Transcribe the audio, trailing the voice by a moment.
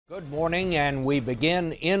Good morning, and we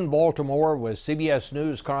begin in Baltimore with CBS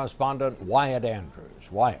News correspondent Wyatt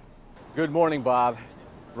Andrews. Wyatt. Good morning, Bob.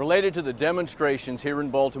 Related to the demonstrations here in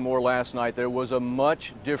Baltimore last night, there was a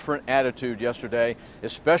much different attitude yesterday,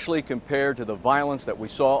 especially compared to the violence that we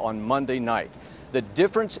saw on Monday night. The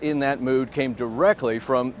difference in that mood came directly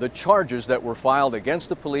from the charges that were filed against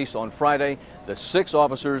the police on Friday, the 6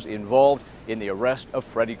 officers involved in the arrest of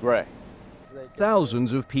Freddie Gray.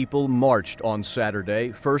 Thousands of people marched on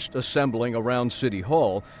Saturday, first assembling around City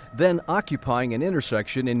Hall, then occupying an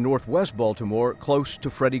intersection in northwest Baltimore close to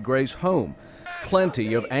Freddie Gray's home.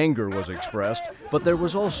 Plenty of anger was expressed, but there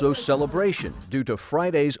was also celebration due to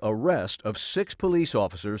Friday's arrest of 6 police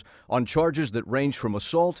officers on charges that range from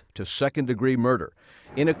assault to second-degree murder.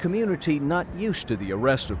 In a community not used to the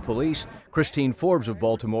arrest of police, Christine Forbes of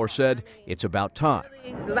Baltimore said it's about time.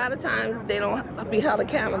 A lot of times they don't be held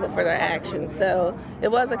accountable for their actions, so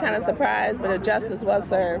it was a kind of surprise, but if justice was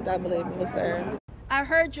served, I believe it was served. I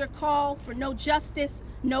heard your call for no justice,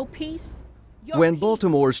 no peace. When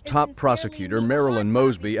Baltimore's top prosecutor, Marilyn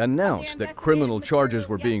Mosby, announced that criminal charges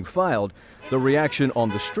were being filed, the reaction on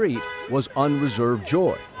the street was unreserved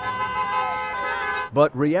joy.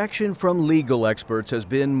 But reaction from legal experts has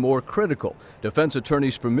been more critical. Defense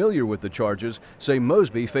attorneys familiar with the charges say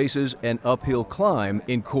Mosby faces an uphill climb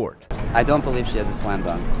in court. I don't believe she has a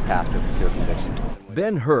slam-dunk path to a conviction.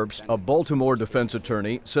 Ben Herbst, a Baltimore defense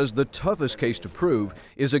attorney, says the toughest case to prove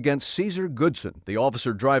is against Caesar Goodson, the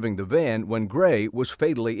officer driving the van when Gray was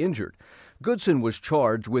fatally injured. Goodson was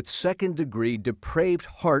charged with second-degree depraved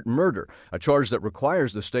heart murder, a charge that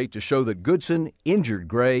requires the state to show that Goodson injured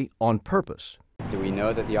Gray on purpose. Do we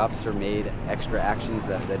know that the officer made extra actions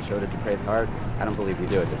that showed a depraved heart? I don't believe we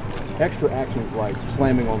do at this point. Extra actions like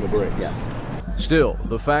slamming on the brakes? Yes. Still,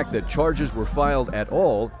 the fact that charges were filed at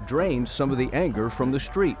all drained some of the anger from the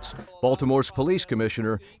streets. Baltimore's police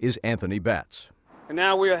commissioner is Anthony Batts. And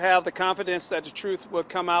now we'll have the confidence that the truth will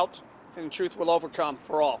come out and the truth will overcome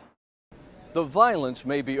for all. The violence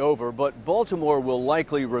may be over, but Baltimore will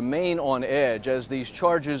likely remain on edge as these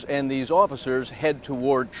charges and these officers head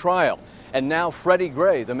toward trial. And now Freddie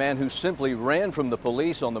Gray, the man who simply ran from the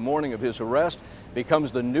police on the morning of his arrest,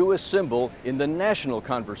 becomes the newest symbol in the national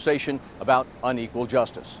conversation about unequal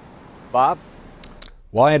justice. Bob?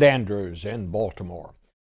 Wyatt Andrews in Baltimore.